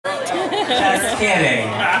Just kidding.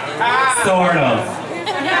 Sort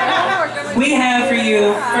of. We have for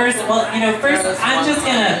you, first, I'm just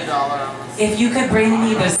gonna, if you could bring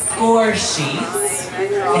me the score sheets.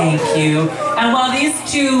 Thank you. And while these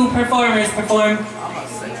two performers perform,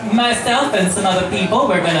 myself and some other people,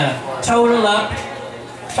 we're gonna total up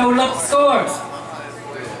the scores.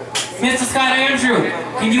 Mr. Scott Andrew,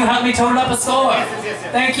 can you help me total up a score?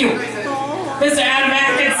 Thank you. Mr. Adam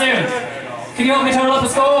Atkinson, can you help me total up a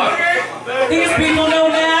score? These people know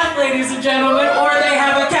math, ladies and gentlemen, or they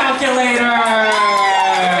have a calculator.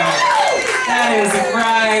 That is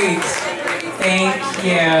right. Thank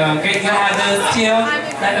you. Great, you have those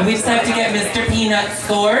too? We just have to get Mr. Peanut's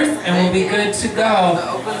scores, and we'll be good to go.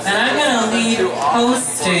 And I'm gonna lead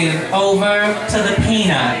hosting over to the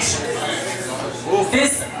Peanut.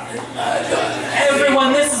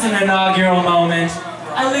 Everyone, this is an inaugural moment.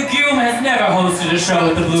 A legume has never hosted a show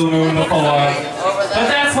at the Blue Moon before. But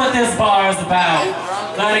that's what this bar is about.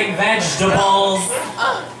 Letting vegetables,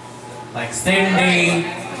 like Cindy,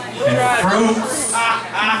 and fruits,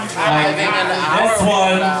 like this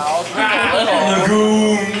one,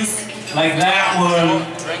 legumes, like that one,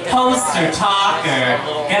 host or talk or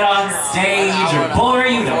get on stage or bore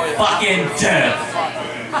you to fucking death.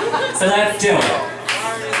 So let's do it.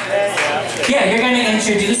 Yeah, you're going to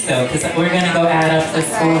introduce though, because we're going to go add up the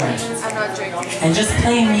scores. And just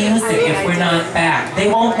play music if we're not back. They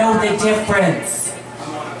won't know the difference.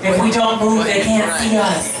 If we don't move, they can't see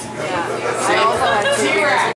us.